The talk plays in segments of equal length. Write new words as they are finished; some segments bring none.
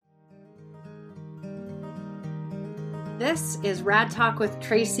This is Rad Talk with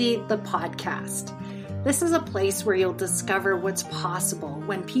Tracy, the podcast. This is a place where you'll discover what's possible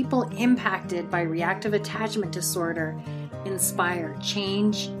when people impacted by reactive attachment disorder inspire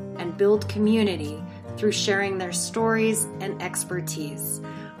change and build community through sharing their stories and expertise.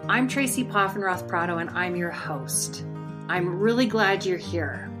 I'm Tracy Poffenroth Prado, and I'm your host. I'm really glad you're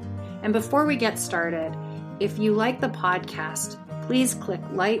here. And before we get started, if you like the podcast, please click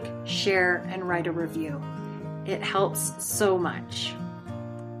like, share, and write a review. It helps so much.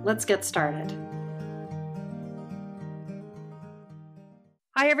 Let's get started.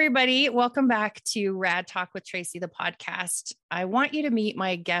 Hi, everybody. Welcome back to Rad Talk with Tracy, the podcast. I want you to meet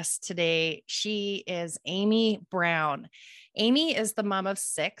my guest today. She is Amy Brown. Amy is the mom of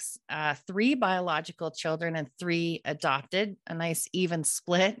six, 3 biological children and 3 adopted, a nice even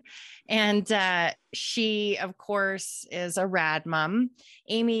split. And she, of course, is a rad mom.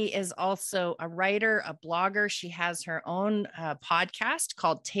 Amy is also a writer, a blogger. She has her own podcast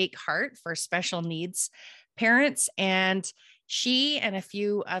called Take Heart for special needs parents. And she and a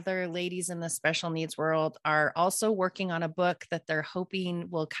few other ladies in the special needs world are also working on a book that they're hoping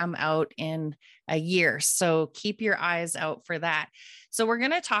will come out in a year. So keep your eyes out for that. So we're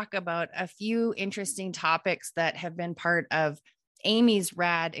going to talk about a few interesting topics that have been part of Amy's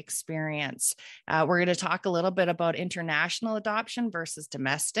rad experience. We're going to talk a little bit about international adoption versus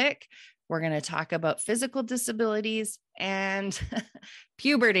domestic. We're going to talk about physical disabilities and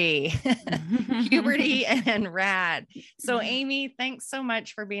puberty, puberty and rad. So Amy, thanks so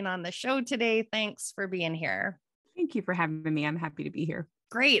much for being on the show today. Thanks for being here. Thank you for having me. I'm happy to be here.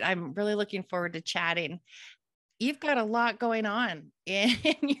 Great. I'm really looking forward to chatting. You've got a lot going on in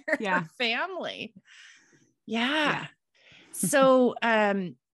your family. Yeah. So,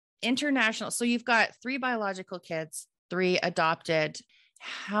 international. So you've got 3 biological kids, 3 adopted.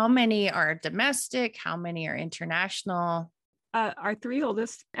 How many are domestic? How many are international? Our 3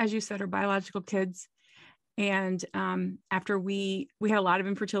 oldest, as you said, are biological kids. And after we had a lot of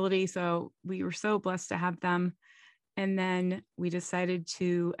infertility, so we were so blessed to have them. And then we decided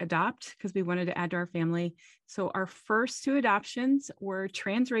to adopt because we wanted to add to our family. So our first 2 adoptions were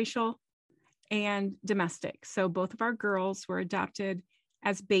transracial and domestic. So both of our girls were adopted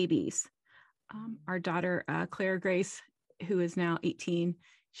as babies. Our daughter, Claire Grace, who is now 18,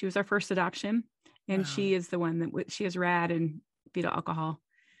 she was our first adoption. And she is the one that she is rad and fetal alcohol.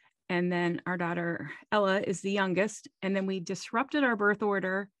 And then our daughter, Ella, is the youngest. And then we disrupted our birth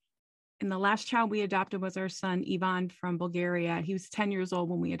order. And the last child we adopted was our son, Ivan, from Bulgaria. He was 10 years old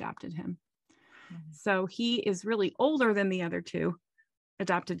when we adopted him. Mm-hmm. So he is really older than the other 2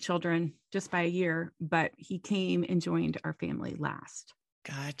 adopted children just by a year, but he came and joined our family last.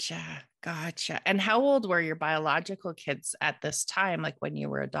 Gotcha. And how old were your biological kids at this time? Like when you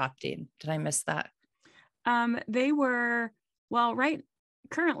were adopting? Did I miss that? They were,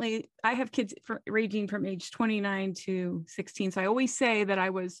 currently I have kids ranging from age 29 to 16. So I always say that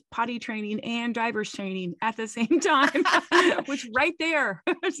I was potty training and driver's training at the same time, which right there.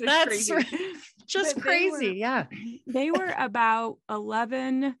 That's crazy. Just crazy. They were about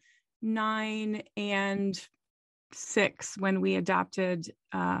 11, 9, and 6 when we adopted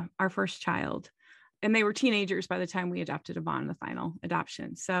our first child. And they were teenagers by the time we adopted Yvonne, the final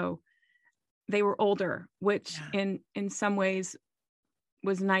adoption. So they were older, which in some ways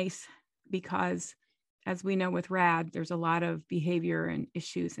was nice because, as we know with rad, there's a lot of behavior and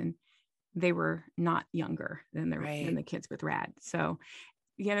issues, and they were not younger than the kids with rad. So,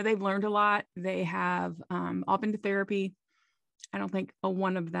 they've learned a lot. They have all been to therapy. I don't think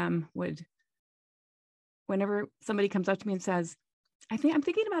one of them would, whenever somebody comes up to me and says, I'm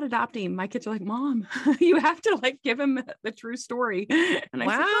thinking about adopting, my kids are like, Mom, you have to give them the true story. And I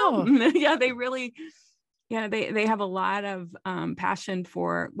said, oh. They really, they have a lot of passion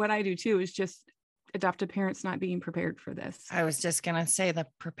for what I do too, is just adoptive parents not being prepared for this. I was just going to say the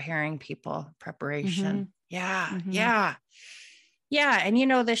preparation. Mm-hmm. Yeah. Mm-hmm. Yeah.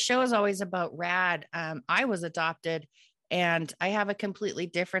 And the show is always about rad. I was adopted and I have a completely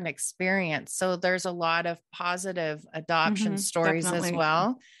different experience. So there's a lot of positive adoption stories as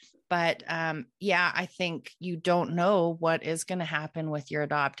well. But I think you don't know what is going to happen with your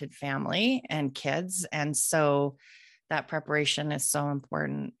adopted family and kids. And so that preparation is so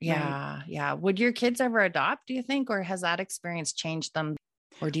important. Yeah. Would your kids ever adopt, do you think, or has that experience changed them?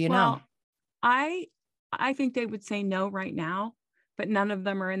 Or do you know? I think they would say no right now, but none of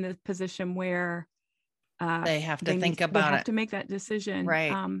them are in the position where they have to think about it. They have to make that decision.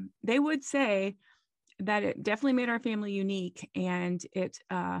 Right. They would say that it definitely made our family unique, and it,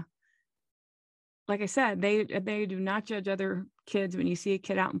 like I said, they do not judge other kids when you see a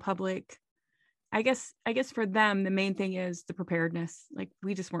kid out in public. I guess for them, the main thing is the preparedness. Like,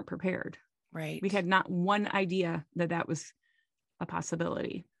 we just weren't prepared. Right. We had not one idea that was a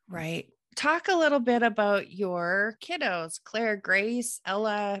possibility. Right. Talk a little bit about your kiddos, Claire, Grace,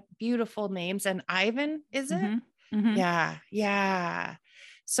 Ella, beautiful names, and Ivan, is it? Mm-hmm. Yeah. Yeah.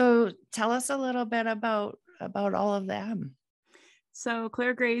 So tell us a little bit about all of them. So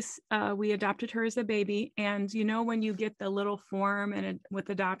Claire Grace, we adopted her as a baby. And when you get the little form with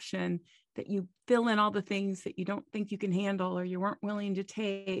adoption, that you fill in all the things that you don't think you can handle or you weren't willing to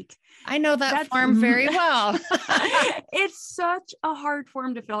take. I know that form very well. It's such a hard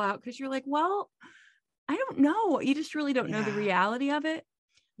form to fill out because you're like, well, I don't know. You just really don't know the reality of it.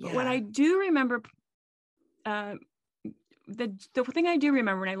 But what I do remember, the thing I do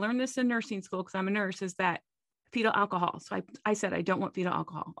remember, and I learned this in nursing school because I'm a nurse, is that fetal alcohol. So I said, I don't want fetal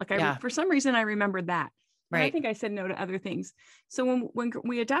alcohol. Like for some reason, I remembered that. Right. I think I said no to other things. So when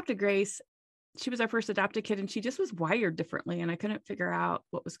we adopted Grace, she was our first adopted kid, and she just was wired differently. And I couldn't figure out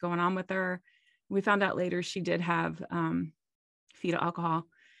what was going on with her. We found out later she did have fetal alcohol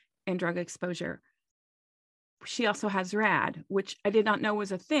and drug exposure. She also has RAD, which I did not know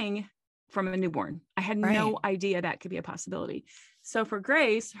was a thing from a newborn. I had no idea that could be a possibility. So for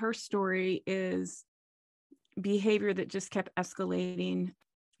Grace, her story is behavior that just kept escalating.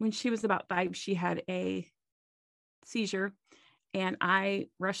 When she was about 5, she had a seizure, and I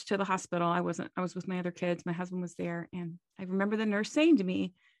rushed to the hospital. I was with my other kids. My husband was there. And I remember the nurse saying to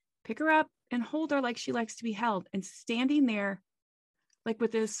me, pick her up and hold her like she likes to be held, and standing there like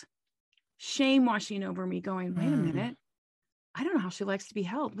with this shame washing over me going, wait a minute. I don't know how she likes to be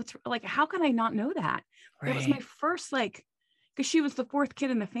held. What's like, how can I not know that? It was my first, because she was the 4th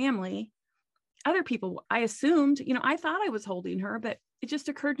kid in the family. Other people, I assumed, I thought I was holding her, but it just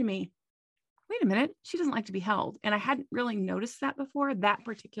occurred to me, wait a minute, she doesn't like to be held. And I hadn't really noticed that before, that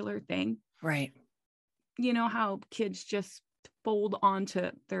particular thing. Right. You know how kids just fold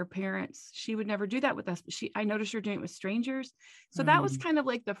onto their parents. She would never do that with us, but I noticed her doing it with strangers. So that was kind of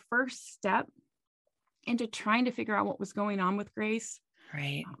like the first step into trying to figure out what was going on with Grace.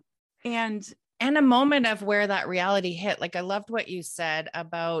 Right. And a moment of where that reality hit. Like, I loved what you said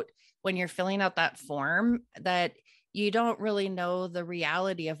about when you're filling out that form, that you don't really know the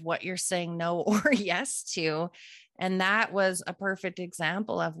reality of what you're saying no or yes to. And that was a perfect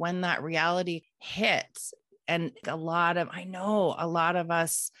example of when that reality hits. And I know a lot of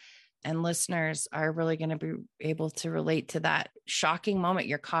us and listeners are really going to be able to relate to that shocking moment.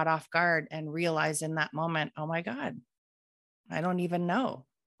 You're caught off guard and realize in that moment, oh my God, I don't even know,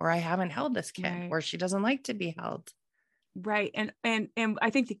 or I haven't held this kid, or she doesn't like to be held. Right. And I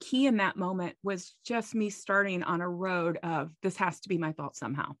think the key in that moment was just me starting on a road of, this has to be my fault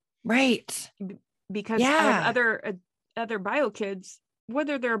somehow. Right. Because I have other bio kids,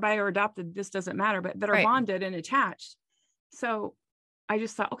 whether they're bio or adopted, this doesn't matter, but that are bonded and attached. So I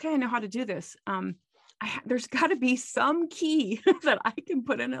just thought, okay, I know how to do this. There's got to be some key that I can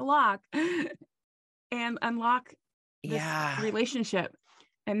put in a lock and unlock this relationship.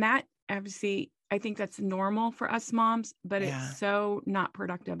 And that, obviously, I think that's normal for us moms, but it's so not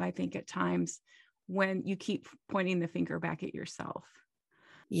productive, I think, at times when you keep pointing the finger back at yourself.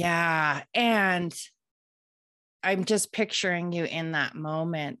 Yeah. And I'm just picturing you in that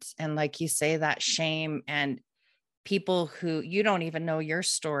moment. And like you say, that shame, and people who you don't even know your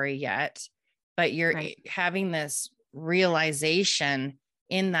story yet, but you're having this realization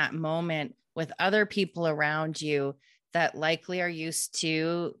in that moment with other people around you that likely are used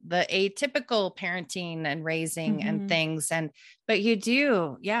to the atypical parenting and raising and things. But you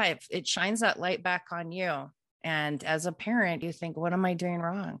do, it shines that light back on you. And as a parent, you think, what am I doing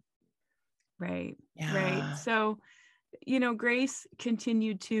wrong? Right. Yeah. Right. So, Grace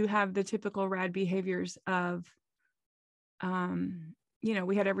continued to have the typical RAD behaviors of,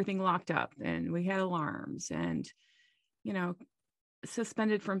 we had everything locked up, and we had alarms, and,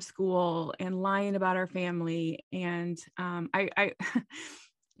 suspended from school, and lying about our family. And I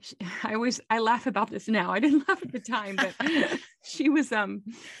laugh about this now. I didn't laugh at the time, but she was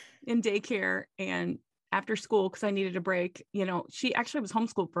in daycare and after school, because I needed a break. She actually was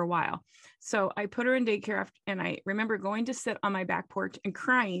homeschooled for a while. So I put her in daycare, and I remember going to sit on my back porch and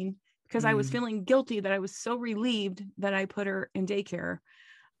crying because I was feeling guilty that I was so relieved that I put her in daycare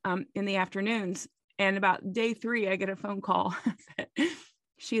in the afternoons. And about day 3, I get a phone call that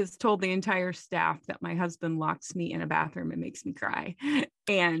she has told the entire staff that my husband locks me in a bathroom and makes me cry.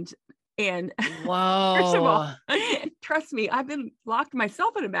 And whoa, first of all, trust me, I've been locked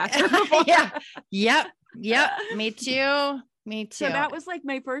myself in a bathroom before. Yep. Me too. So that was like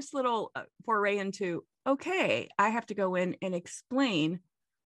my first little foray into, okay, I have to go in and explain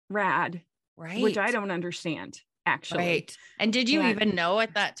RAD which I don't understand actually. Right. And did you even know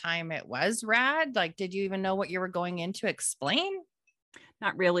at that time it was rad? Like, did you even know what you were going in to explain?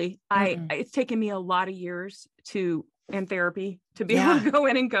 Not really. It's taken me a lot of years in therapy to be able to go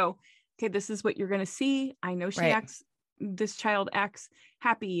in and go, okay, this is what you're going to see. I know this child acts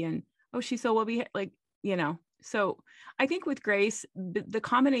happy and, oh, she's so well behaved, like, so I think with Grace, the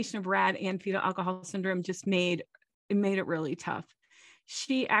combination of RAD and fetal alcohol syndrome just made it really tough.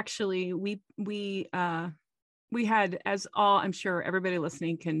 She actually, we had, as all, I'm sure everybody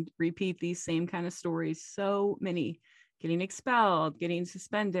listening can repeat these same kind of stories. So many getting expelled, getting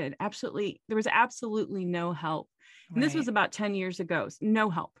suspended. There was absolutely no help. And this was about 10 years ago. No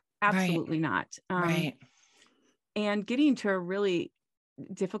help. Absolutely not. And getting to a really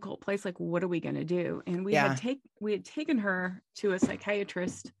difficult place, like, what are we going to do? And we had taken her to a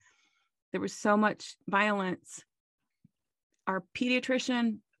psychiatrist. There was so much violence. Our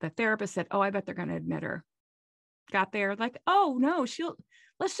pediatrician, the therapist said, oh, I bet they're going to admit her. Got there, like, oh no,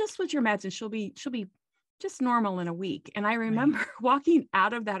 let's just switch your meds and she'll be just normal in a week. And I remember walking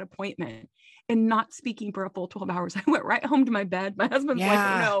out of that appointment and not speaking for a full 12 hours. I went right home to my bed. My husband's like,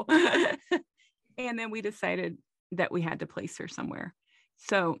 oh no. And then we decided that we had to place her somewhere.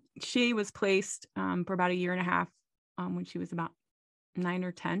 So she was placed for about a year and a half when she was about 9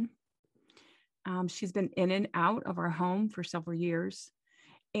 or 10. She's been in and out of our home for several years.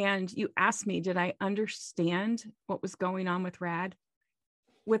 And you asked me, did I understand what was going on with RAD?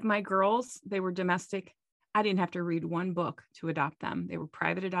 With my girls, they were domestic. I didn't have to read one book to adopt them. They were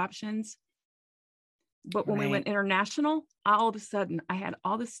private adoptions. But when we went international, all of a sudden I had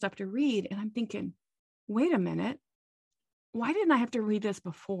all this stuff to read. And I'm thinking, wait a minute, why didn't I have to read this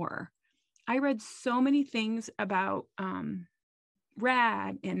before? I read so many things about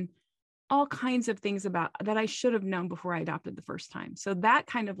RAD and all kinds of things about that I should have known before I adopted the first time. So that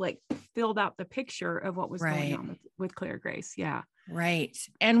kind of like filled out the picture of what was going on with Claire Grace. Yeah. Right.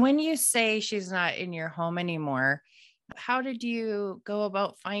 And when you say she's not in your home anymore, how did you go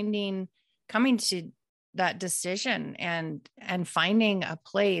about coming to that decision and finding a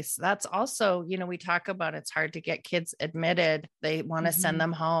place? That's also, we talk about, it's hard to get kids admitted. They want to send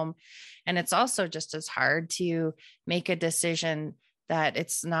them home. And it's also just as hard to make a decision that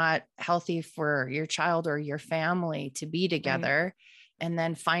it's not healthy for your child or your family to be together, and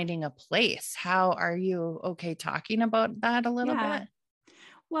then finding a place. How are you okay talking about that a little bit?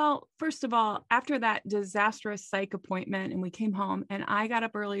 Well, first of all, after that disastrous psych appointment and we came home and I got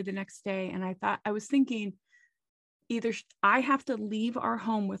up early the next day and I was thinking either I have to leave our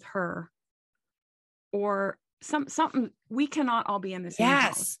home with her or something, we cannot all be in the same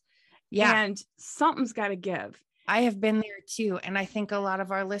house. Yeah. And something's got to give. I have been there too. And I think a lot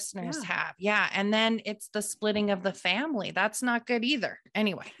of our listeners have. Yeah. And then it's the splitting of the family. That's not good either.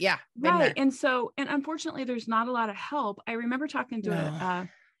 Anyway. Yeah. Right. And unfortunately there's not a lot of help. I remember talking to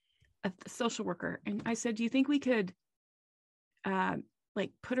a social worker and I said, do you think we could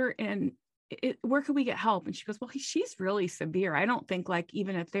put her in where could we get help? And she goes, well, she's really severe. I don't think like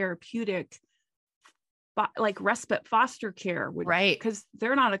even a therapeutic respite foster care would, because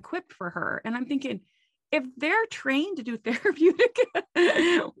they're not equipped for her. And I'm thinking, if they're trained to do therapeutic, how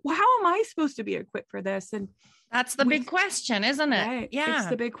am I supposed to be equipped for this? And that's the big question, isn't it? Right. Yeah. It's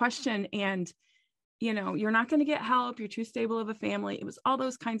the big question. And, you're not going to get help. You're too stable of a family. It was all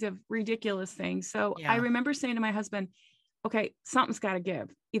those kinds of ridiculous things. So I remember saying to my husband, okay, something's got to give.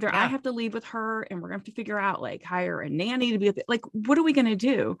 Either I have to leave with her and we're going to have to figure out hire a nanny to be what are we going to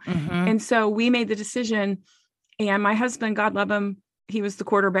do? And so we made the decision, and my husband, God love him, he was the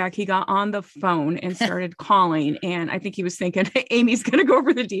quarterback. He got on the phone and started calling. And I think he was thinking, hey, Amy's going to go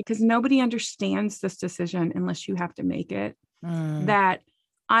over the deep, because nobody understands this decision unless you have to make it. That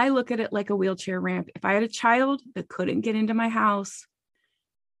I look at it like a wheelchair ramp. If I had a child that couldn't get into my house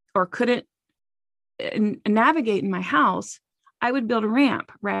or couldn't navigate in my house, I would build a ramp,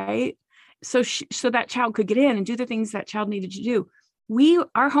 right? So that child could get in and do the things that child needed to do.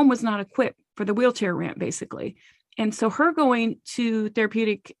 Our home was not equipped for the wheelchair ramp, basically. And so her going to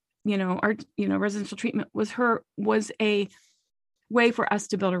therapeutic, residential treatment was a way for us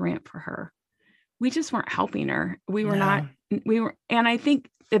to build a ramp for her. We just weren't helping her. And I think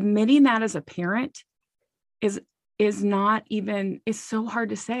admitting that as a parent is so hard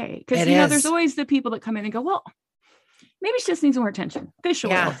to say. Because, there's always the people that come in and go, well, maybe she just needs more attention. Fish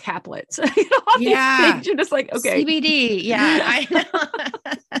oil, caplets, these things. You're just like, okay. CBD. Yeah. I know.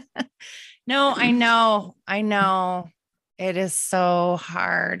 No, I know. It is so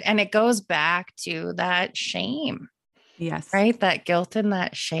hard. And it goes back to that shame. Yes. Right. That guilt and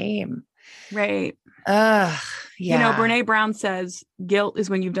that shame. Right. You know, Brene Brown says guilt is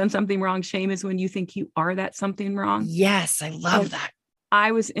when you've done something wrong. Shame is when you think you are that something wrong. Yes. I love that.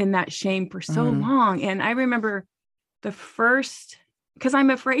 I was in that shame for so long. And I remember because I'm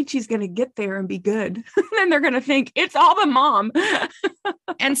afraid she's going to get there and be good. Then they're going to think it's all the mom.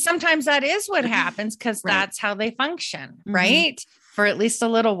 And sometimes that is what happens because that's how they function, right? For at least a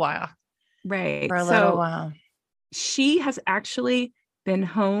little while. Right. For a little while. She has actually been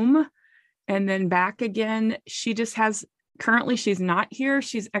home and then back again. She just currently she's not here.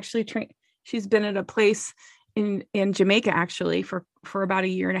 She's actually she's been at a place in Jamaica actually for about a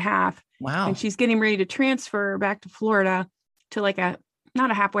year and a half. Wow. And she's getting ready to transfer back to Florida to like not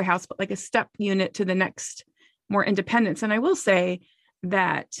a halfway house, but like a step unit to the next more independence. And I will say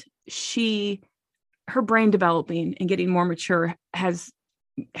that her brain developing and getting more mature has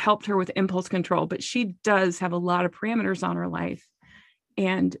helped her with impulse control, but she does have a lot of parameters on her life.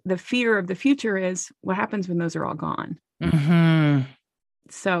 And the fear of the future is what happens when those are all gone.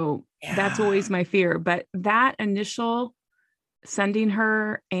 So that's always my fear. But that initial sending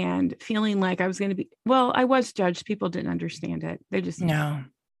her and feeling like I was going to I was judged. People didn't understand it. They just don't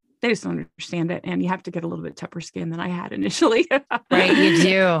understand it. And you have to get a little bit tougher skin than I had initially. Right.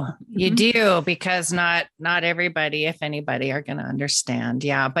 You do, because not everybody, if anybody, are going to understand.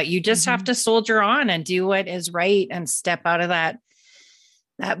 Yeah. But you just have to soldier on and do what is right and step out of that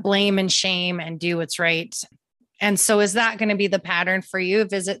blame and shame and do what's right. And so is that going to be the pattern for you?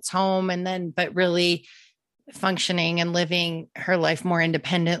 Visits home but really functioning and living her life more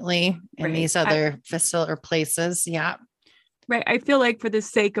independently in these other facilities or places. Yeah. Right. I feel like for the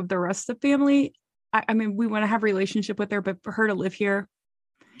sake of the rest of the family, I mean, we want to have a relationship with her, but for her to live here,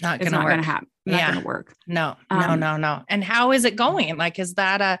 it's not going to happen. Not going to work. No. And how is it going? Like, is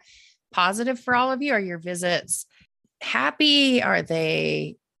that a positive for all of you? Are your visits happy?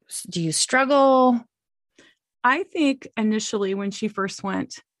 Do you struggle? I think initially when she first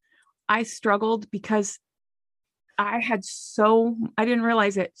went, I struggled because I didn't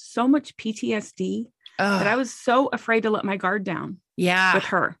realize it, so much PTSD that I was so afraid to let my guard down with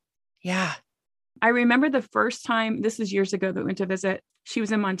her. Yeah. I remember the first time, this is years ago, that we went to visit, she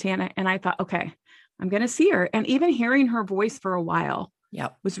was in Montana, and I thought, okay, I'm going to see her. And even hearing her voice for a while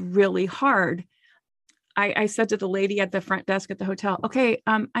was really hard. I said to the lady at the front desk at the hotel, okay,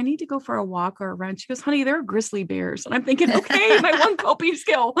 I need to go for a walk or a run. She goes, honey, there are grizzly bears. And I'm thinking, okay, my one coping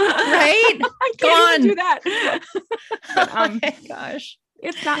skill. Right? I can't even do that. But, oh my gosh.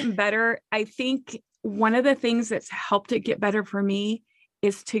 It's gotten better. I think one of the things that's helped it get better for me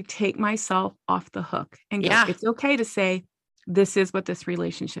is to take myself off the hook and go, it's okay to say, this is what this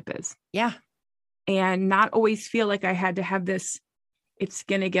relationship is. Yeah. And not always feel like I had to have this, it's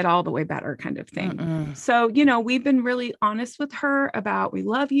going to get all the way better kind of thing. So, we've been really honest with her about, we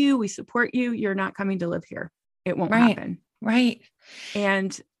love you. We support you. You're not coming to live here. It won't happen. Right.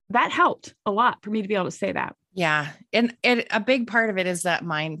 And that helped a lot for me to be able to say that. Yeah. And a big part of it is that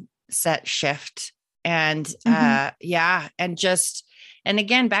mindset shift. And and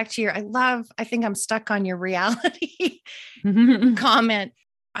again, back to I think I'm stuck on your reality comment.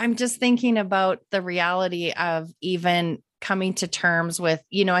 I'm just thinking about the reality of even coming to terms with,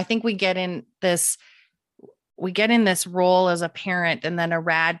 I think we get in this role as a parent and then a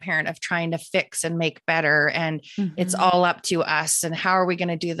rad parent of trying to fix and make better. And it's all up to us. And how are we going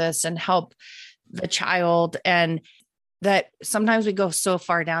to do this and help the child? And that sometimes we go so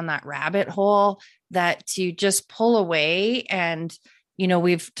far down that rabbit hole that to just pull away. And,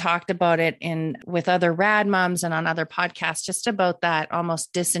 we've talked about it with other rad moms and on other podcasts, just about that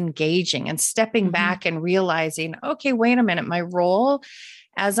almost disengaging and stepping back and realizing, okay, wait a minute, my role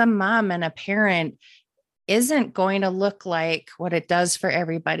as a mom and a parent isn't going to look like what it does for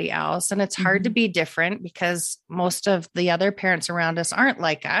everybody else. And it's hard to be different because most of the other parents around us aren't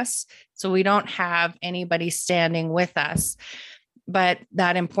like us. So we don't have anybody standing with us. But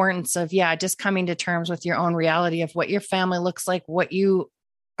that importance of, just coming to terms with your own reality of what your family looks like, what you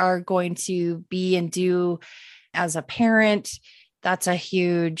are going to be and do as a parent, that's a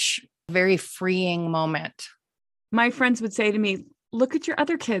huge, very freeing moment. My friends would say to me, look at your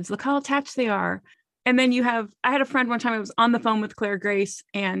other kids, look how attached they are. And then I had a friend one time, I was on the phone with Claire Grace,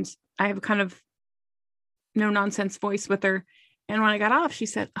 and I have a kind of no nonsense voice with her. And when I got off, she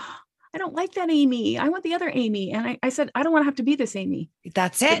said, I don't like that Amy. I want the other Amy. And I said, I don't want to have to be this Amy.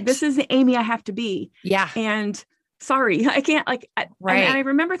 That's it. This is the Amy I have to be. Yeah. And sorry, I can't right. And I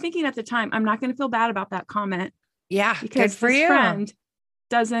remember thinking at the time, I'm not going to feel bad about that comment. Yeah. Because this friend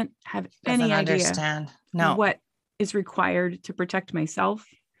doesn't have any idea understand. No. what is required to protect myself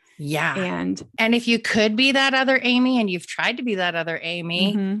Yeah. And if you could be that other Amy, and you've tried to be that other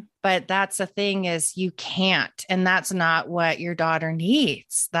Amy, but that's the thing, is you can't. And that's not what your daughter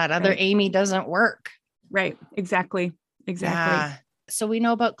needs. That other Amy doesn't work. Right. Exactly. Yeah. So we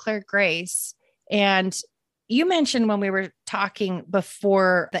know about Claire Grace. And you mentioned when we were talking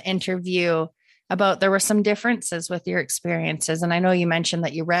before the interview about there were some differences with your experiences. And I know you mentioned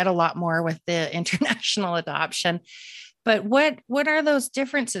that you read a lot more with the international adoption, but what are those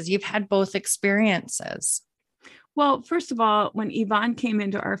differences? You've had both experiences. Well, first of all, when Ivan came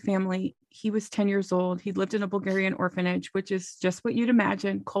into our family, he was 10 years old. He lived in a Bulgarian orphanage, which is just what you'd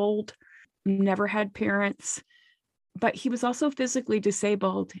imagine, cold, never had parents, but he was also physically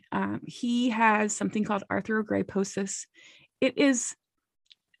disabled. He has something called arthrogryposis.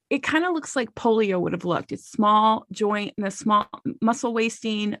 It kind of looks like polio would have looked. It's small joint and a small muscle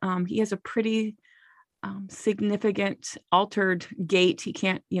wasting. He has a pretty significant altered gait. He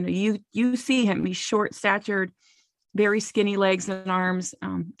can't, you see him, he's short statured, very skinny legs and arms,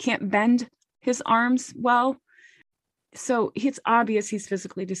 can't bend his arms well. So it's obvious he's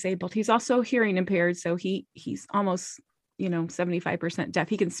physically disabled. He's also hearing impaired. So he's almost, 75% deaf.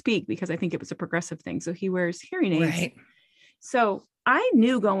 He can speak because I think it was a progressive thing. So he wears hearing aids. Right. So I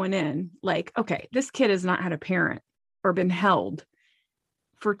knew going in, like, okay, this kid has not had a parent or been held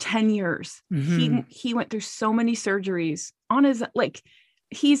for 10 years. He went through so many surgeries on his, like,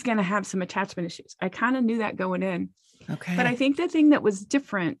 he's going to have some attachment issues. I kind of knew that going in. Okay. But I think the thing that was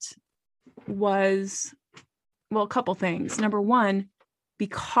different was, well, a couple things. Number one,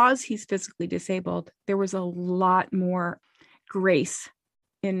 because he's physically disabled, there was a lot more grace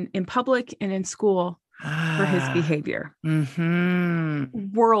in public and in school for his behavior.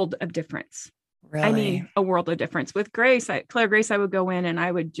 World of difference. Really? I mean, a world of difference. With Claire Grace, I would go in and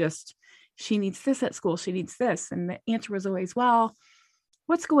I would just, she needs this at school. She needs this. And the answer was always, well,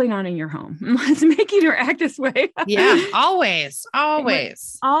 what's going on in your home? What's making her act this way? Yeah, always. And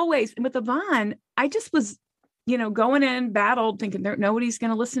with Ivan, I just was, going in battled thinking nobody's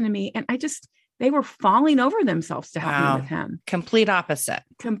going to listen to me. And they were falling over themselves to help me with him. Complete opposite.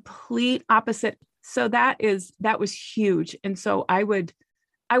 So that was huge. And so I would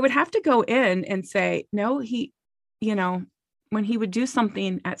have to go in and say, no, he, when he would do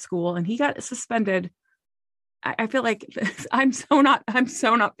something at school and he got suspended, I feel like I'm so not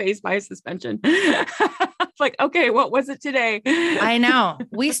fazed by a suspension. Like, okay, what was it today? I know.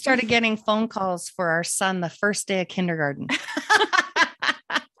 We started getting phone calls for our son the first day of kindergarten.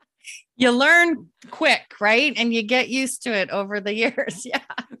 You learn quick, right? And you get used to it over the years. Yeah.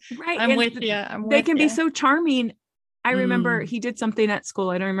 Right. I'm with you. They can be so charming. I remember he did something at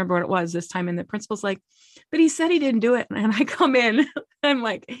school. I don't remember what it was this time. And the principal's like, but he said he didn't do it. And I come in, I'm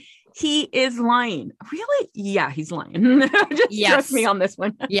like, he is lying. Really? Yeah, he's lying. Just trust me on this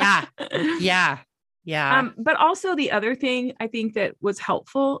one. Yeah. But also the other thing I think that was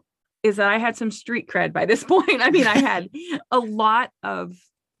helpful is that I had some street cred by this point. I mean, I had a lot of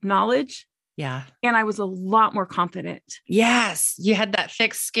knowledge. Yeah. And I was a lot more confident. Yes. You had that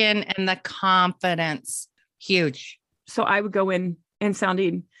thick skin and the confidence. Huge. So I would go in and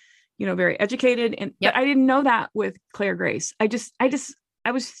sounding, very educated. But I didn't know that with Claire Grace. I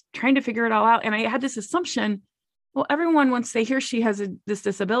was trying to figure it all out. And I had this assumption, well, everyone, once they hear she has this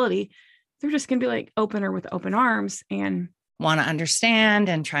disability, they're just going to be like, open her with open arms and want to understand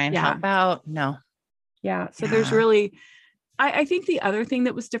and try and help out. No. Yeah. So there's really, I think the other thing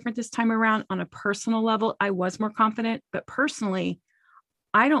that was different this time around on a personal level, I was more confident, but personally,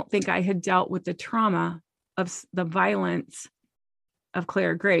 I don't think I had dealt with the trauma of the violence of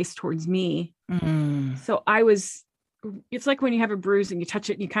Claire Grace towards me. So it's like when you have a bruise and you touch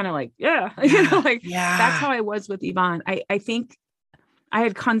it and you kind of like, that's how I was with Ivan. I think I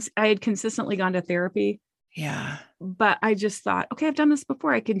had consistently gone to therapy. Yeah. But I just thought, okay, I've done this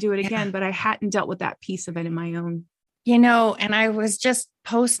before. I can do it again, but I hadn't dealt with that piece of it in my own. And I was just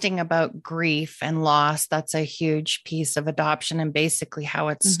posting about grief and loss. That's a huge piece of adoption and basically how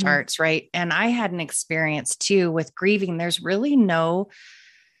it starts, right? And I had an experience too with grieving. There's no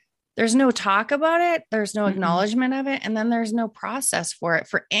talk about it. There's no acknowledgement of it. And then there's no process for it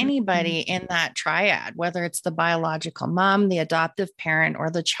for anybody in that triad, whether it's the biological mom, the adoptive parent, or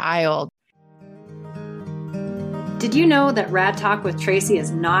the child. Did you know that Rad Talk with Tracy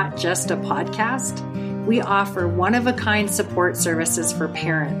is not just a podcast? We offer one-of-a-kind support services for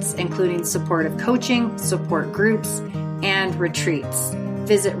parents, including supportive coaching, support groups, and retreats.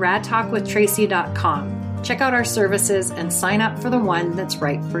 Visit radtalkwithtracy.com. Check out our services and sign up for the one that's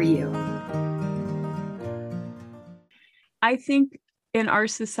right for you. I think in our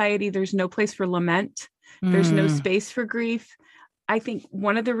society, there's no place for lament. There's no space for grief. I think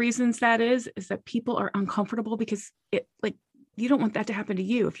one of the reasons that is that people are uncomfortable because you don't want that to happen to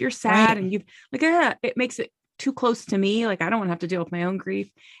you. If you're sad and you've it makes it too close to me. Like, I don't want to have to deal with my own grief,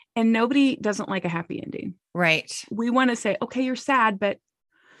 and nobody doesn't like a happy ending. Right. We want to say, okay, you're sad, but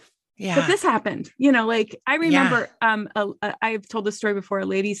this happened, like I remember, I've told this story before. A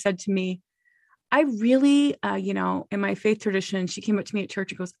lady said to me, I really, in my faith tradition, she came up to me at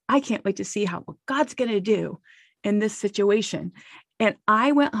church and goes, I can't wait to see what God's going to do in this situation. And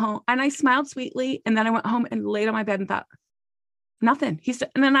I went home and I smiled sweetly. And then I went home and laid on my bed and thought, nothing.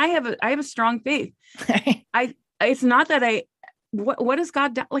 And then I have a strong faith. It's not that what has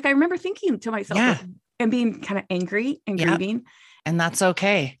God done? Like, I remember thinking to myself and being kind of angry and grieving. And that's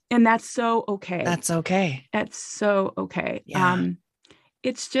okay. And that's so okay. That's okay. That's so okay. Yeah.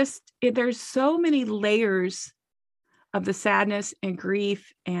 It's just, there's so many layers of the sadness and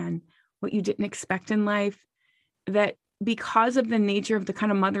grief and what you didn't expect in life, that because of the nature of the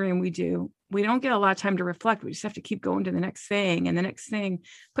kind of mothering we do, we don't get a lot of time to reflect. We just have to keep going to the next thing and the next thing,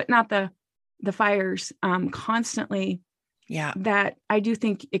 putting out the fires constantly. Yeah. That I do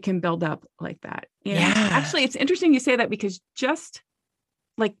think it can build up like that. And actually, it's interesting you say that, because just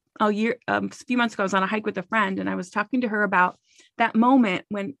like a few months ago, I was on a hike with a friend and I was talking to her about that moment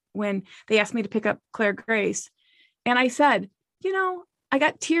when they asked me to pick up Claire Grace. And I said, I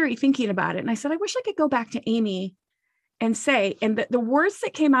got teary thinking about it. And I said, I wish I could go back to Amy and say, and the words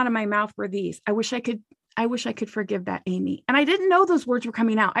that came out of my mouth were these: I wish I could forgive that Amy. And I didn't know those words were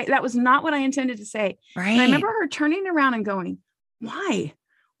coming out. That was not what I intended to say. Right. And I remember her turning around and going, why?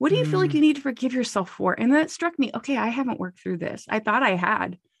 What do you feel like you need to forgive yourself for? And that struck me. Okay, I haven't worked through this. I thought I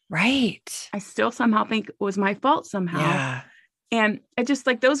had. Right. I still somehow think it was my fault somehow. Yeah. And I just,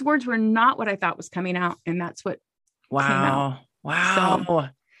 like, those words were not what I thought was coming out. And that's what came out. Wow. So,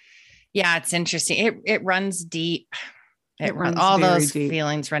 yeah, it's interesting. It runs deep. It runs all those deep.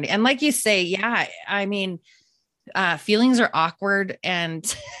 Feelings running. And like you say, I mean, feelings are awkward, and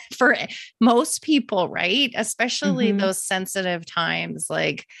for most people, right? Especially those sensitive times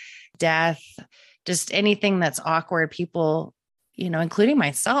like death, just anything that's awkward, people, including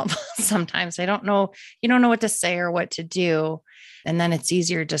myself, sometimes you don't know what to say or what to do. And then it's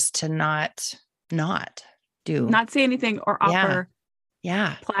easier just to not say anything or offer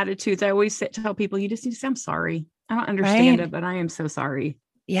platitudes. I always tell people, you just need to say, I'm sorry. I don't understand it, but I am so sorry.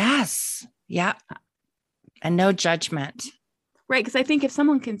 Yes. Yeah. And no judgment. Right. Because I think if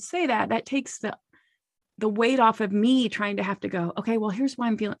someone can say that, that takes the weight off of me trying to have to go, okay, well, here's why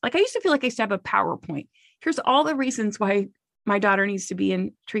I'm feeling like I used to feel like I used to have a PowerPoint. Here's all the reasons why my daughter needs to be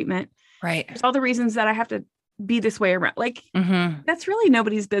in treatment. Right. Here's all the reasons that I have to be this way around. Like, that's really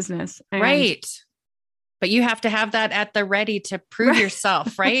nobody's business. Right. But you have to have that at the ready to prove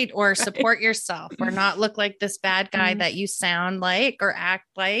yourself, right? Or support yourself, or not look like this bad guy that you sound like or act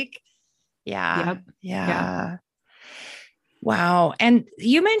like. Yeah. Yep. Yeah. Wow. And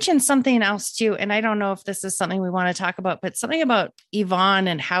you mentioned something else too. And I don't know if this is something we want to talk about, but something about Yvonne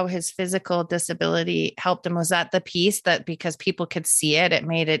and how his physical disability helped him. Was that the piece that because people could see it, it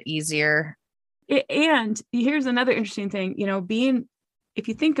made it easier? And here's another interesting thing, if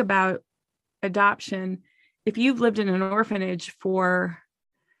you think about adoption, if you've lived in an orphanage for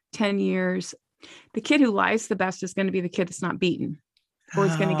 10 years, the kid who lies the best is going to be the kid that's not beaten, or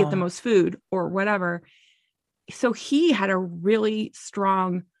is going to get the most food or whatever. So he had a really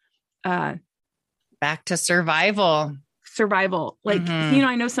strong back to survival. Like,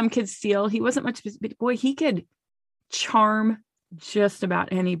 I know some kids steal. He wasn't much, but boy, he could charm just about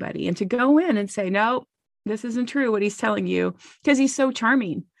anybody. And to go in and say, no, this isn't true, what he's telling you, because he's so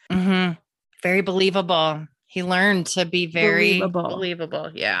charming. Very believable. He learned to be very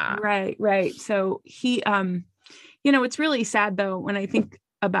believable. Yeah. Right. So he, it's really sad though, when I think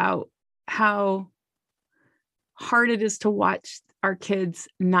about how hard it is to watch our kids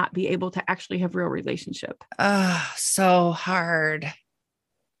not be able to actually have real relationship. So hard.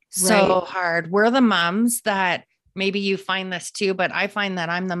 So hard. We're the moms that maybe you find this too, but I find that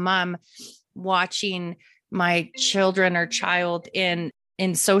I'm the mom watching my children or child in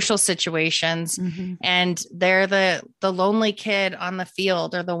social situations, and they're the lonely kid on the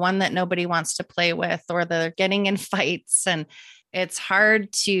field, or the one that nobody wants to play with, or they're getting in fights. And it's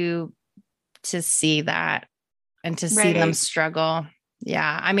hard to see that and to see them struggle.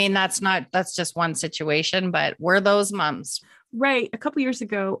 Yeah. I mean, that's just one situation, but we're those moms. Right. A couple of years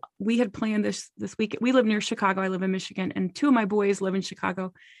ago, we had planned this week. We live near Chicago. I live in Michigan, and two of my boys live in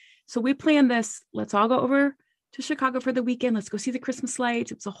Chicago. So we planned this. Let's all go over to Chicago for the weekend. Let's go see the Christmas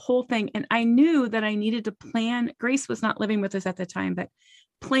lights. It's a whole thing. And I knew that I needed to plan. Grace was not living with us at the time, but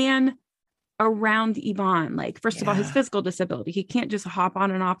plan around Yvonne. Like, first of all, his physical disability, he can't just hop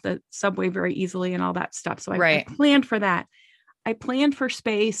on and off the subway very easily and all that stuff. So I planned for that. I planned for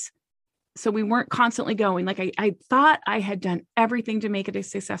space. So we weren't constantly going. Like I thought I had done everything to make it a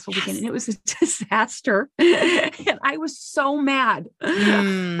successful weekend, and it was a disaster. And I was so mad.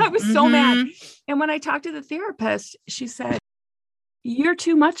 I was so mad. And when I talked to the therapist, she said, "You're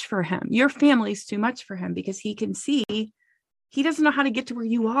too much for him. Your family's too much for him because he can see he doesn't know how to get to where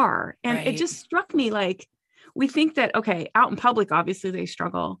you are." And it just struck me like, we think that, okay, out in public, obviously they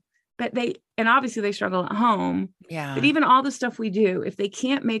struggle, but obviously they struggle at home. Yeah. But even all the stuff we do, if they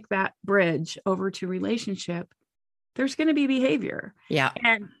can't make that bridge over to relationship, there's going to be behavior. Yeah.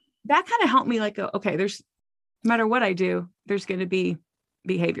 And that kind of helped me like, okay, no matter what I do, there's going to be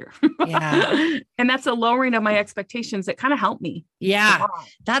behavior. Yeah. And that's a lowering of my expectations that kind of helped me. Yeah.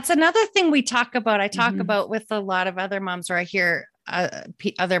 That's another thing we talk about. I talk about with a lot of other moms, or I hear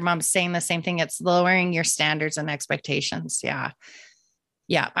other moms saying the same thing. It's lowering your standards and expectations. Yeah.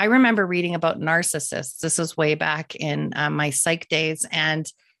 Yeah. I remember reading about narcissists. This was way back in my psych days. And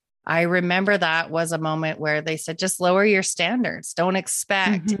I remember that was a moment where they said, just lower your standards. Don't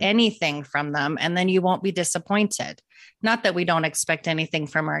expect anything from them. And then you won't be disappointed. Not that we don't expect anything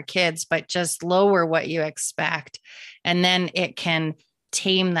from our kids, but just lower what you expect. And then it can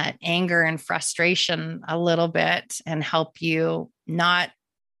tame that anger and frustration a little bit and help you not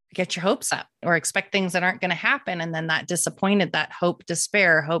get your hopes up or expect things that aren't going to happen. And then that disappointed, that hope,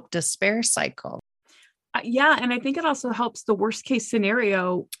 despair cycle. Yeah. And I think it also helps the worst case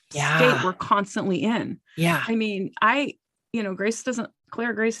scenario state we're constantly in. Yeah. I mean, Grace,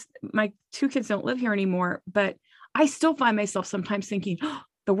 my two kids don't live here anymore, but I still find myself sometimes thinking,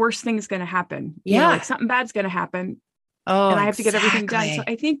 the worst thing is going to happen. Yeah. You know, like something bad's going to happen. Oh, and I have to get everything done. So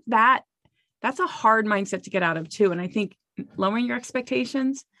I think that's a hard mindset to get out of too. And I think lowering your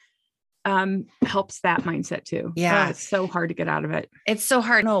expectations helps that mindset too. Yeah. It's so hard to get out of it. It's so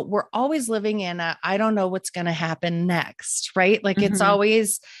hard. No, we're always living in I don't know what's going to happen next, right? Like it's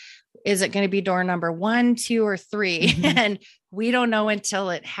always, is it going to be door number 1, 2, or 3? And we don't know until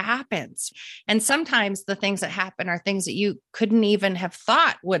it happens. And sometimes the things that happen are things that you couldn't even have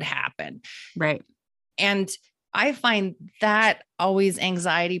thought would happen. Right. And I find that always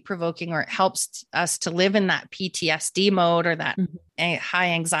anxiety provoking, or it helps us to live in that PTSD mode or that high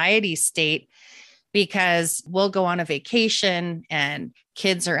anxiety state, because we'll go on a vacation and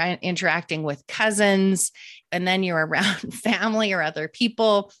kids are interacting with cousins, and then you're around family or other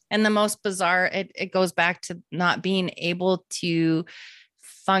people. And the most bizarre, it goes back to not being able to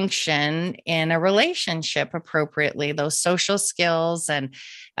function in a relationship appropriately, those social skills and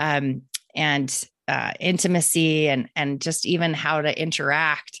intimacy and just even how to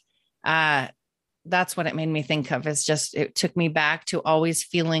interact. That's what it made me think of, is just, it took me back to always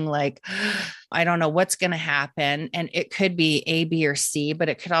feeling like, I don't know what's going to happen. And it could be A, B, or C, but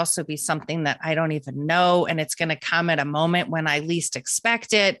it could also be something that I don't even know. And it's going to come at a moment when I least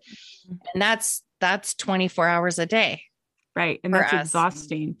expect it. And that's 24 hours a day. Right. And that's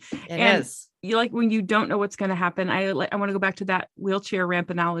exhausting. It is. You like when you don't know what's going to happen. I want to go back to that wheelchair ramp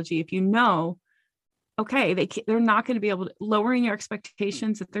analogy. If you know, okay, they're not going to be able to, lowering your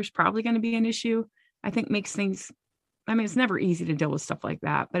expectations that there's probably going to be an issue, I think makes things, I mean, it's never easy to deal with stuff like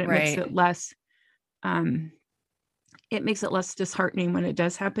that, but it makes it less, disheartening when it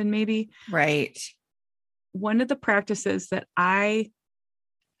does happen, maybe. Right. One of the practices that I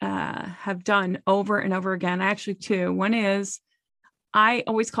have done over and over again, actually two, one is, I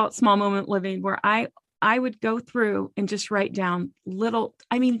always call it small moment living, where I would go through and just write down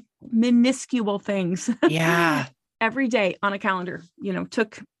minuscule things. Yeah. Every day on a calendar,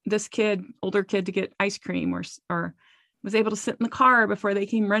 took this older kid to get ice cream or was able to sit in the car before they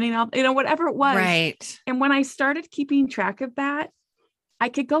came running out, whatever it was. Right. And when I started keeping track of that, I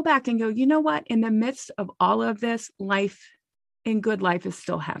could go back and go, you know what? In the midst of all of this, good life is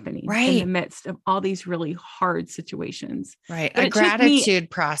still happening. Right. In the midst of all these really hard situations. Right. A gratitude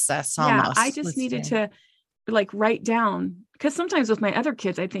process almost. Yeah, I just needed to write down, because sometimes with my other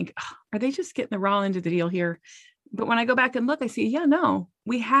kids, I think, are they just getting the raw end of the deal here? But when I go back and look, I see,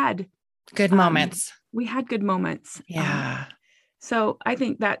 we had good moments. We had good moments. Yeah. So I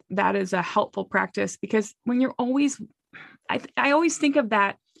think that is a helpful practice, because when you're always, I always think of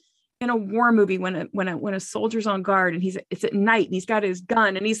that in a war movie, when a soldier's on guard and it's at night and he's got his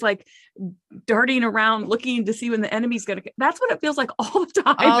gun and he's like darting around looking to see when the enemy's going to, that's what it feels like all the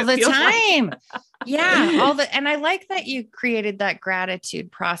time. All the time. Yeah. And I like that you created that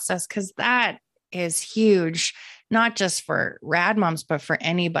gratitude process, because that is huge, not just for rad moms, but for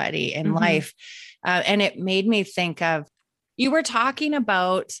anybody in life. And it made me think of, you were talking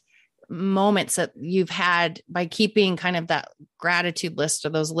about moments that you've had by keeping kind of that gratitude list or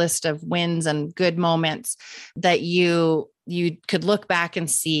those list of wins and good moments that you could look back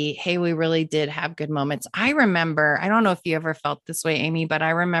and see, hey, we really did have good moments. I remember, I don't know if you ever felt this way, Amy, but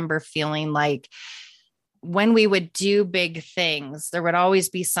I remember feeling like when we would do big things, there would always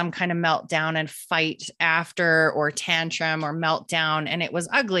be some kind of meltdown and fight after, or tantrum or meltdown. And it was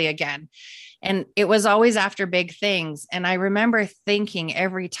ugly again. And it was always after big things. And I remember thinking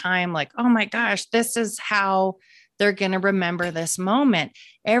every time, like, oh my gosh, this is how they're going to remember this moment.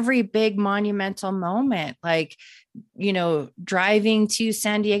 Every big monumental moment, like, driving to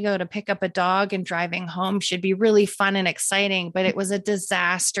San Diego to pick up a dog and driving home should be really fun and exciting, but it was a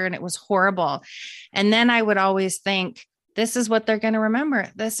disaster and it was horrible. And then I would always think, this is what they're going to remember.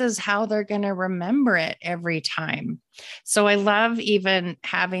 This is how they're going to remember it every time. So I love even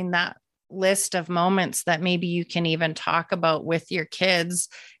having that list of moments that maybe you can even talk about with your kids.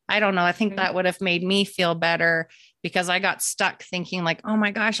 I don't know. I think that would have made me feel better, because I got stuck thinking like, oh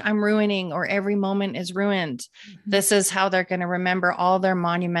my gosh, I'm ruining, or every moment is ruined. Mm-hmm. This is how they're going to remember all their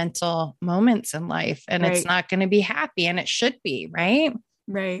monumental moments in life. And It's not going to be happy, and it should be, right?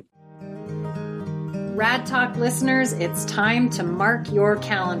 Right. Rad Talk listeners, it's time to mark your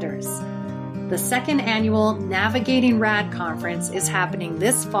calendars. The second annual Navigating Rad Conference is happening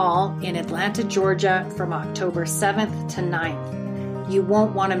this fall in Atlanta, Georgia from October 7th to 9th. You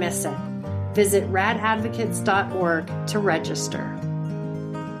won't want to miss it. Visit radadvocates.org to register.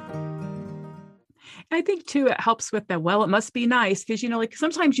 I think too, it helps with it must be nice, because, like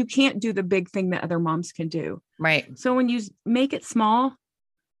sometimes you can't do the big thing that other moms can do. Right. So when you make it small,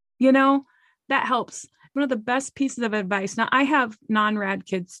 that helps. One of the best pieces of advice. Now I have non-rad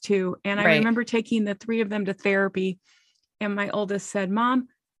kids too. And I remember taking the 3 of them to therapy, and my oldest said, Mom,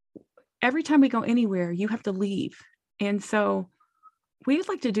 every time we go anywhere, you have to leave. And so we'd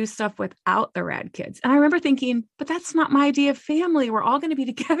like to do stuff without the rad kids. And I remember thinking, but that's not my idea of family. We're all going to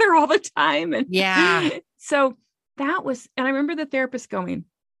be together all the time. And so that was, and I remember the therapist going,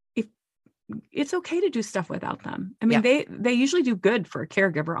 if it's okay to do stuff without them. I mean, they usually do good for a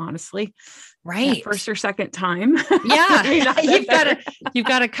caregiver, honestly. Right. First or second time. Yeah. You've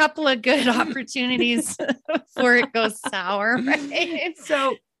got a couple of good opportunities before it goes sour. Right.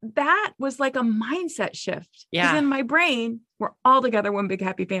 So that was like a mindset shift. Yeah. In my brain, we're all together, one big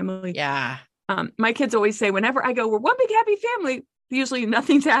happy family. Yeah. My kids always say, whenever I go, we're one big happy family, usually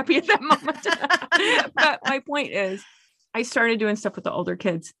nothing's happy at that moment. But my point is, I started doing stuff with the older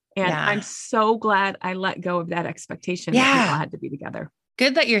kids, and I'm so glad I let go of that expectation that we all had to be together.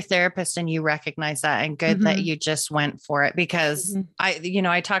 Good that your therapist and you recognize that, and good that you just went for it, because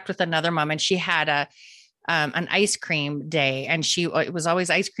I talked with another mom, and she had an ice cream day, and it was always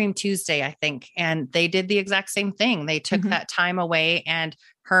ice cream Tuesday, I think. And they did the exact same thing. They took that time away, and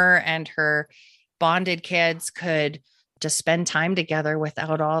her bonded kids could just spend time together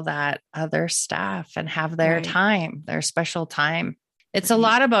without all that other stuff, and have their time, their special time. It's a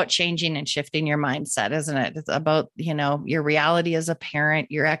lot about changing and shifting your mindset, isn't it? It's about, your reality as a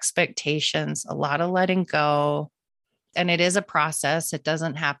parent, your expectations, a lot of letting go. And it is a process. It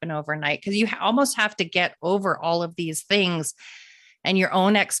doesn't happen overnight, because you almost have to get over all of these things and your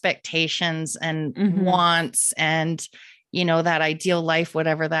own expectations and wants, and, that ideal life,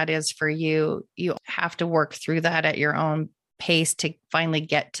 whatever that is for you. You have to work through that at your own pace to finally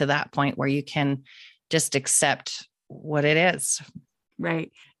get to that point where you can just accept what it is.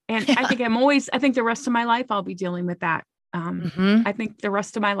 Right. And I think the rest of my life, I'll be dealing with that. I think the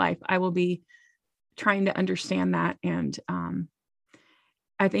rest of my life, I will be trying to understand that. And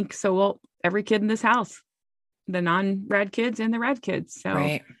I think so. Well, every kid in this house, the non-rad kids and the rad kids.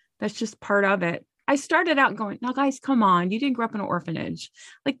 So that's just part of it. I started out going, now guys, come on. You didn't grow up in an orphanage.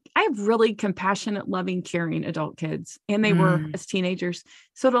 Like, I have really compassionate, loving, caring adult kids, and they were as teenagers.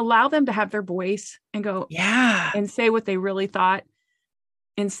 So to allow them to have their voice and go, and say what they really thought,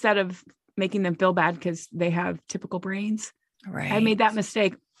 instead of making them feel bad because they have typical brains. Right. I made that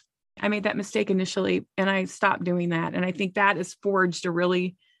mistake. Initially, and I stopped doing that. And I think that has forged a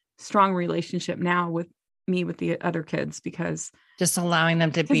really strong relationship now with me, with the other kids, because just allowing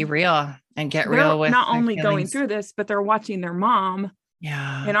them to be real and get real with not only going through this, but they're watching their mom.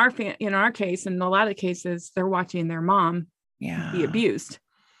 Yeah. In our case, in a lot of cases, they're watching their mom be abused.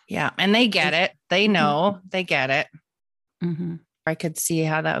 Yeah. And they get it. They know, they get it. I could see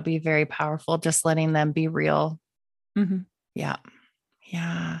how that would be very powerful, just letting them be real. Yeah.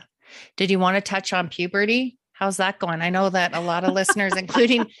 Yeah. Did you want to touch on puberty? How's that going? I know that a lot of listeners,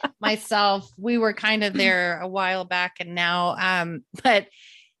 including myself, we were kind of there a while back and now, but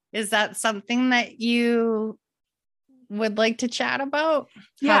is that something that you would like to chat about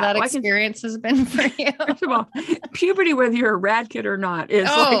Yeah, how that experience has been for you? First of all, puberty, whether you're a rad kid or not, is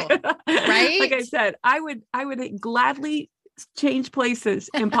right? Like I said, I would gladly change places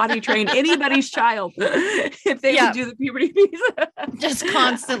and potty train anybody's child if they would do the puberty piece. Just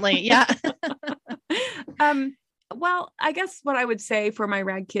constantly. Yeah. Well, I guess what I would say for my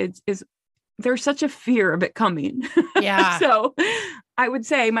rad kids is there's such a fear of it coming. Yeah. So I would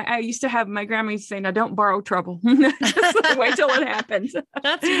say I used to have my grandma used to say, now don't borrow trouble. Just wait till it happens.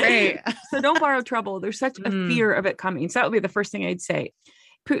 That's great. So don't borrow trouble. There's such a fear of it coming. So that would be the first thing I'd say.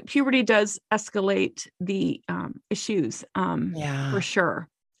 Puberty does escalate the issues for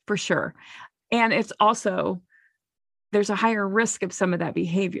sure. And it's also, there's a higher risk of some of that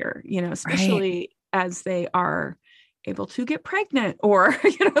behavior, especially as they are able to get pregnant or,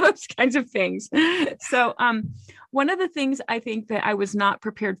 those kinds of things. So one of the things I think that I was not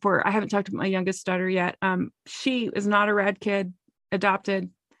prepared for, I haven't talked to my youngest daughter yet. She is not a rad kid, adopted.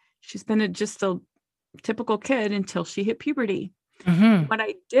 She's been just a typical kid until she hit puberty. Mm-hmm. What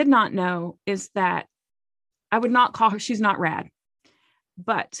I did not know is that I would not call her, she's not rad,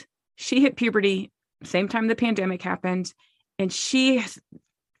 but she hit puberty same time the pandemic happened, and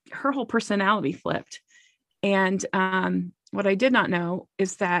her whole personality flipped. And what I did not know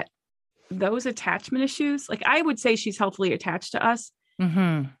is that those attachment issues, like I would say she's healthily attached to us,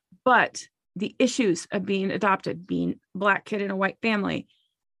 but the issues of being adopted, being a Black kid in a white family,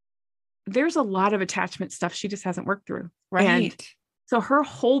 there's a lot of attachment stuff she just hasn't worked through. Right. And so her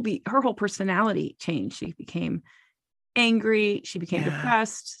whole personality changed. She became angry. She became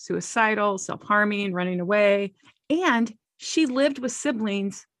depressed, suicidal, self-harming, running away. And she lived with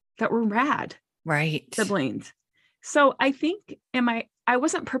siblings that were rad. Right. Siblings. So I think I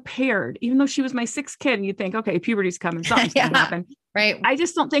wasn't prepared, even though she was my sixth kid, and you'd think, okay, puberty's coming, something's going to happen. Right. I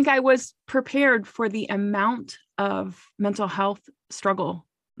just don't think I was prepared for the amount of mental health struggle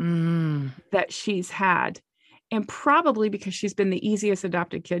that she's had. And probably because she's been the easiest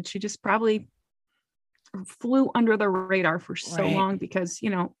adopted kid, she just probably flew under the radar for so long because,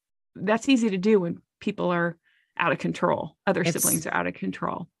 that's easy to do when people are out of control. Other siblings are out of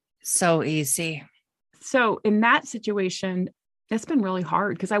control. So easy. So in that situation, it's been really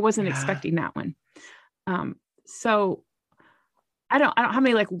hard because I wasn't expecting that one. So I don't have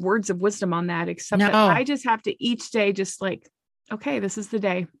any words of wisdom on that, except that I just have to each day, just okay, this is the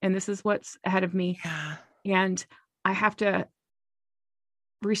day and this is what's ahead of me. Yeah. And I have to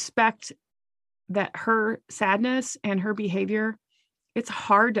respect that her sadness and her behavior, it's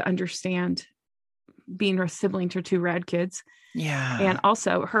hard to understand being a sibling to two rad kids. Yeah. And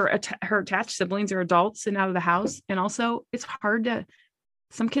also her attached siblings are adults and out of the house. And also it's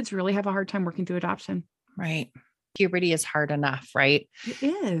some kids really have a hard time working through adoption. Right. Puberty is hard enough, right? It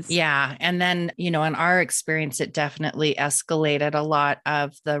is. Yeah. And then, in our experience, it definitely escalated a lot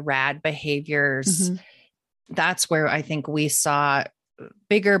of the rad behaviors. Mm-hmm. That's where I think we saw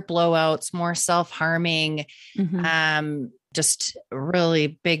bigger blowouts, more self-harming, just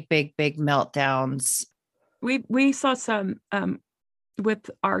really big meltdowns. We saw some,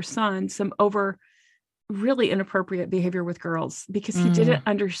 with our son, some really inappropriate behavior with girls because he didn't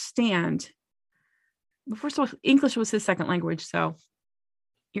understand. First of all, English was his second language. So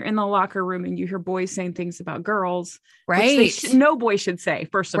you're in the locker room and you hear boys saying things about girls, right? No boy should say,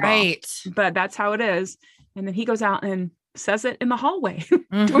 first of all, but that's how it is. And then he goes out and says it in the hallway to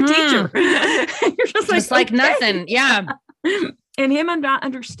a teacher. You're just like nothing. Yeah. And him not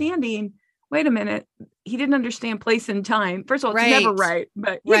understanding, wait a minute, he didn't understand place and time. First of all, it's never right,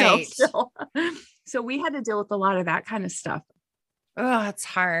 but still. So we had to deal with a lot of that kind of stuff. Oh, it's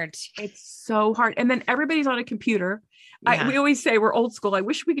hard. It's so hard. And then everybody's on a computer. Yeah. We always say we're old school. I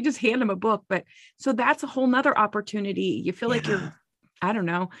wish we could just hand them a book, but so that's a whole nother opportunity. You feel like you're, I don't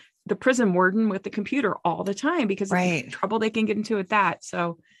know, the prison warden with the computer all the time because of the trouble they can get into with that.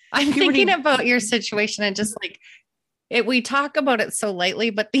 So I'm thinking about your situation and just we talk about it so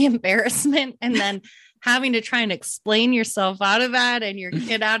lightly, but the embarrassment and then having to try and explain yourself out of that and your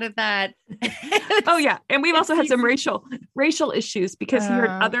kid out of that. Oh yeah. And we've also had some racial issues because he heard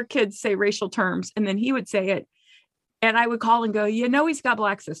other kids say racial terms and then he would say it. And I would call and go, he's got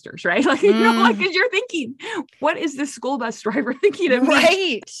Black sisters, right? Cause you're thinking, what is this school bus driver thinking of me?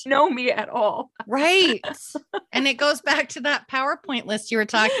 Right. Know me at all. Right. And it goes back to that PowerPoint list you were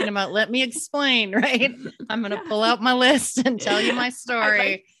talking about. Let me explain, right? I'm going to pull out my list and tell you my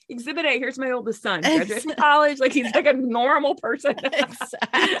story. Exhibit A, here's my oldest son. Graduated from college. He's like a normal person.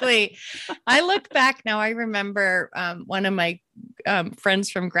 Exactly. I look back now. I remember one of my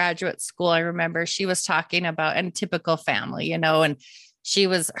friends from graduate school. I remember she was talking about a typical family, and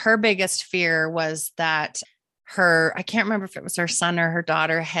her biggest fear was that I can't remember if it was her son or her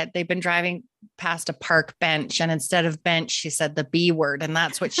daughter they've been driving past a park bench, and instead of bench, she said the B word. And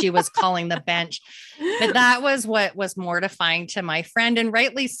that's what she was calling the bench. But that was what was mortifying to my friend, and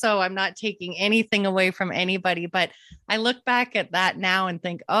rightly so. I'm not taking anything away from anybody, but I look back at that now and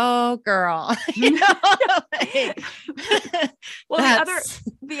think, oh girl, well,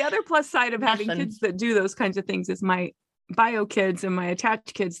 the other plus side of having kids that do those kinds of things is my bio kids and my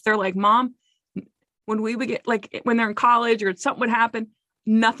attached kids. They're like, Mom, when we would get when they're in college or something would happen,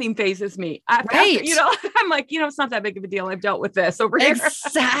 nothing phases me. After, I'm like, it's not that big of a deal. I've dealt with this over here.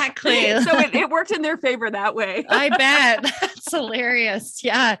 Exactly. So it worked in their favor that way. I bet. That's hilarious.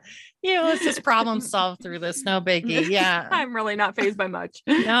 Yeah. Let's just problem solve through this. No biggie. Yeah. I'm really not fazed by much.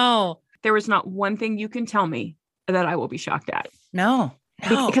 No. There is not one thing you can tell me that I will be shocked at. No.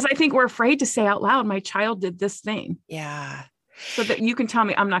 Because I think we're afraid to say out loud, my child did this thing. Yeah. So that you can tell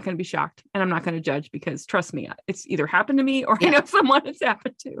me, I'm not going to be shocked and I'm not going to judge, because trust me, it's either happened to me or I know someone it's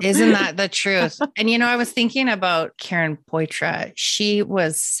happened to. Isn't that the truth? And, I was thinking about Karen Poitras. She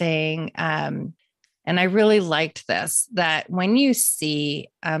was saying, and I really liked this, that when you see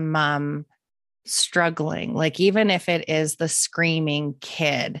a mom struggling, like even if it is the screaming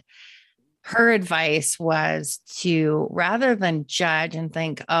kid, her advice was to, rather than judge and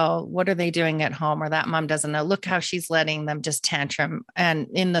think, oh, what are they doing at home? Or that mom doesn't know, look how she's letting them just tantrum and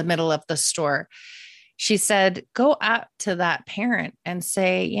in the middle of the store. She said, go up to that parent and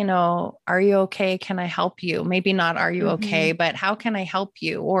say, are you okay? Can I help you? Maybe not, are you okay? But how can I help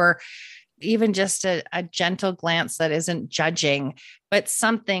you? Or even just a gentle glance that isn't judging, but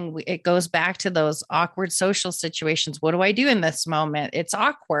something. It goes back to those awkward social situations. What do I do in this moment? It's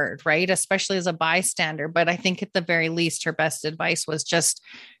awkward, right? Especially as a bystander. But I think at the very least, her best advice was just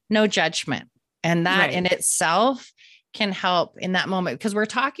no judgment. And that in itself can help in that moment, because we're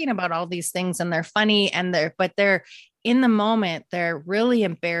talking about all these things and they're funny and but they're in the moment, they're really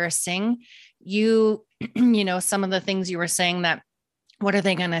embarrassing. Some of the things you were saying, that what are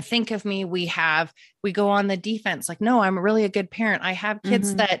they going to think of me? We go on the defense. Like, no, I'm really a good parent. I have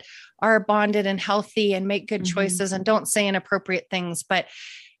kids that are bonded and healthy and make good choices and don't say inappropriate things. But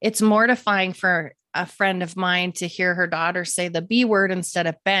it's mortifying for a friend of mine to hear her daughter say the B word instead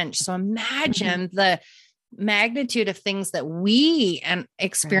of bench. So imagine the magnitude of things that we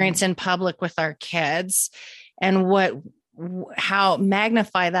experience in public with our kids, and how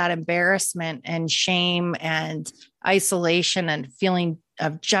magnify that embarrassment and shame and isolation and feeling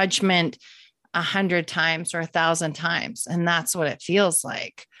of judgment 100 times or 1,000 times. And that's what it feels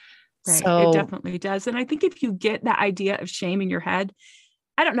like. Right. So it definitely does. And I think if you get the idea of shame in your head,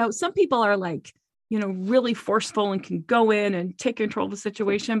 I don't know, some people are like, really forceful and can go in and take control of the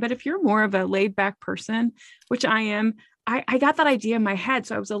situation. But if you're more of a laid back person, which I am, I got that idea in my head.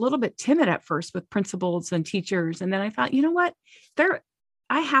 So I was a little bit timid at first with principals and teachers. And then I thought, you know what,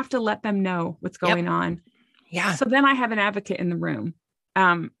 I have to let them know what's going on. Yeah. So then I have an advocate in the room.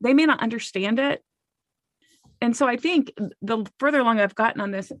 They may not understand it. And so I think the further along I've gotten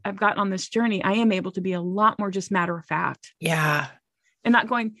on this journey, I am able to be a lot more just matter of fact. Yeah. And not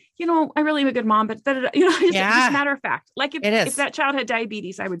going, I really am a good mom, but just matter of fact. Like if that child had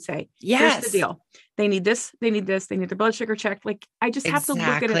diabetes, I would say, here's the deal. They need this, they need their blood sugar checked. Like, I just have to look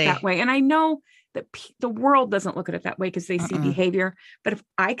at it that way. And I know that the world doesn't look at it that way because they see behavior. But if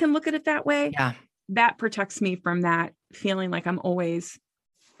I can look at it that way, that protects me from that feeling like I'm always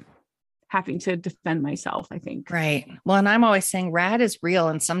having to defend myself, I think. Right. Well, and I'm always saying RAD is real.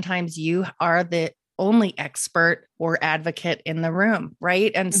 And sometimes you are the only expert or advocate in the room,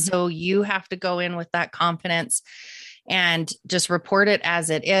 right? And so you have to go in with that confidence and just report it as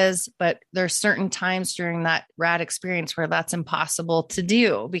it is. But there's certain times during that RAD experience where that's impossible to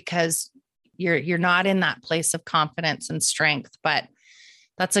do because you're not in that place of confidence and strength. But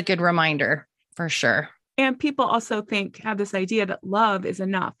that's a good reminder for sure. And people also have this idea that love is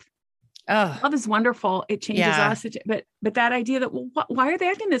enough. Oh, love is wonderful. It changes us. But that idea that, why are they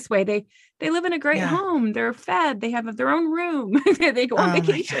acting this way? They live in a great home. They're fed. They have their own room. They go on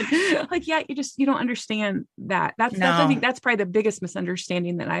vacation. Like, you don't understand that. I think that's probably the biggest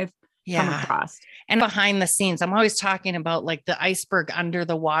misunderstanding that I've come across. And behind the scenes, I'm always talking about like the iceberg under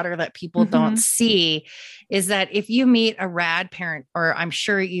the water that people don't see, is that if you meet a RAD parent, or I'm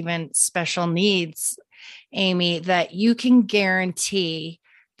sure even special needs, Amy, that you can guarantee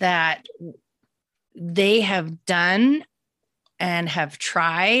that they have done and have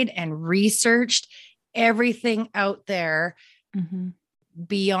tried and researched everything out there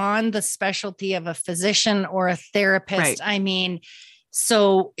beyond the specialty of a physician or a therapist. Right. I mean,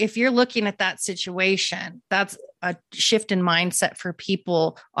 so if you're looking at that situation, that's a shift in mindset for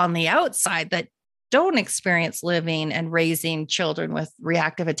people on the outside, that don't experience living and raising children with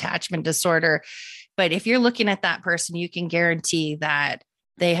reactive attachment disorder. But if you're looking at that person, you can guarantee that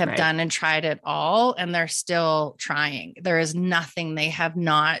they have done and tried it all, and they're still trying. There is nothing they have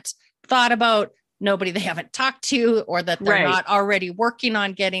not thought about, nobody they haven't talked to, or that they're not already working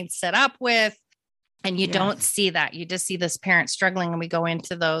on getting set up with. And you don't see that. You just see this parent struggling, and we go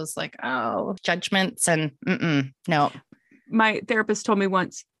into those like, judgments and no. My therapist told me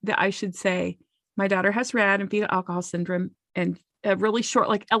once that I should say, my daughter has RAD and fetal alcohol syndrome, and a really short,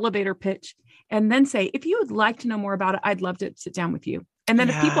 like elevator pitch. And then say, if you would like to know more about it, I'd love to sit down with you. And then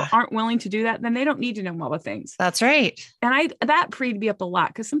if people aren't willing to do that, then they don't need to know all the things. That's right. And that freed me up a lot,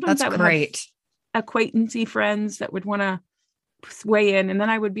 because sometimes I would have acquaintancy friends that would want to weigh in. And then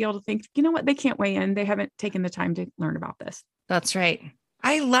I would be able to think, you know what? They can't weigh in. They haven't taken the time to learn about this. That's right.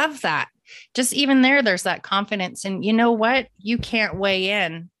 I love that. Just even there's that confidence. And you know what? You can't weigh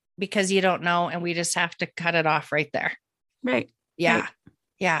in because you don't know. And we just have to cut it off right there. Right. Yeah. Right.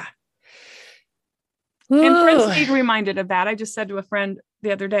 Yeah. And friends need reminded of that. I just said to a friend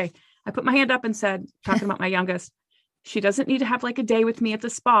the other day, I put my hand up and said, talking about my youngest, she doesn't need to have like a day with me at the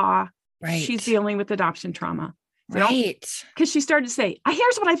spa. Right. She's dealing with adoption trauma. Right. Because she started to say,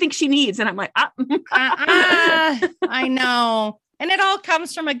 here's what I think she needs. And I'm like, I know. And it all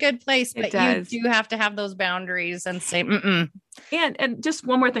comes from a good place, but you do have to have those boundaries and say, And just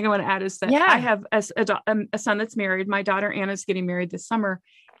one more thing I want to add is that I have a son that's married. My daughter Anna's getting married this summer.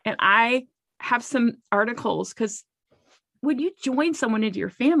 And I have some articles, because when you join someone into your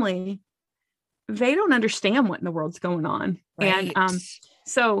family, they don't understand what in the world's going on. Right. And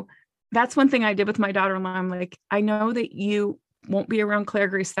so that's one thing I did with my daughter-in-law. I'm like, I know that you won't be around Claire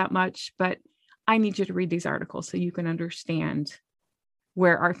Grace that much, but I need you to read these articles so you can understand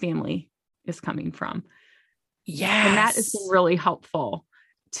where our family is coming from. Yeah. And that is really helpful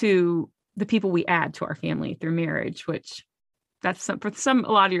to the people we add to our family through marriage, which that's a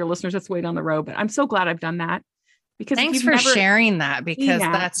lot of your listeners, that's way down the road, but I'm so glad I've done that. Because thanks for sharing that, because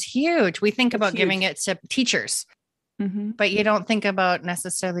that's huge. We think about giving it to teachers, but you don't think about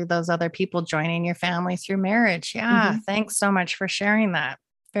necessarily those other people joining your family through marriage. Yeah. Thanks so much for sharing that.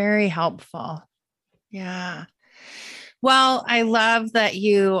 Very helpful. Yeah. Well, I love that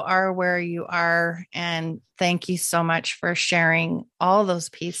you are where you are, and thank you so much for sharing all those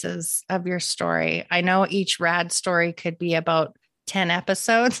pieces of your story. I know each RAD story could be about 10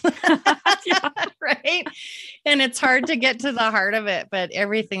 episodes, right? And it's hard to get to the heart of it, but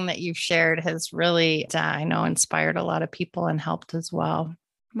everything that you've shared has really, I know, inspired a lot of people and helped as well.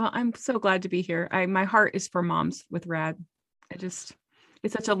 Well, I'm so glad to be here. My heart is for moms with RAD. It's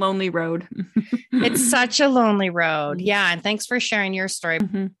such a lonely road. It's such a lonely road. Yeah. And thanks for sharing your story.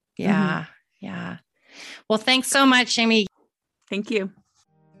 Yeah. Yeah. Well, thanks so much, Amy. Thank you.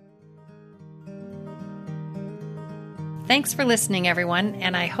 Thanks for listening, everyone.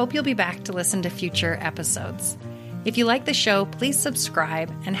 And I hope you'll be back to listen to future episodes. If you like the show, please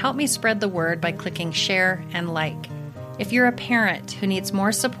subscribe and help me spread the word by clicking share and like. If you're a parent who needs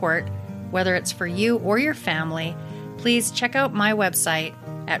more support, whether it's for you or your family, please check out my website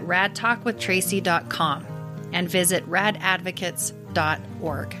at radtalkwithtracy.com and visit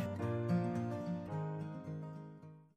radadvocates.org.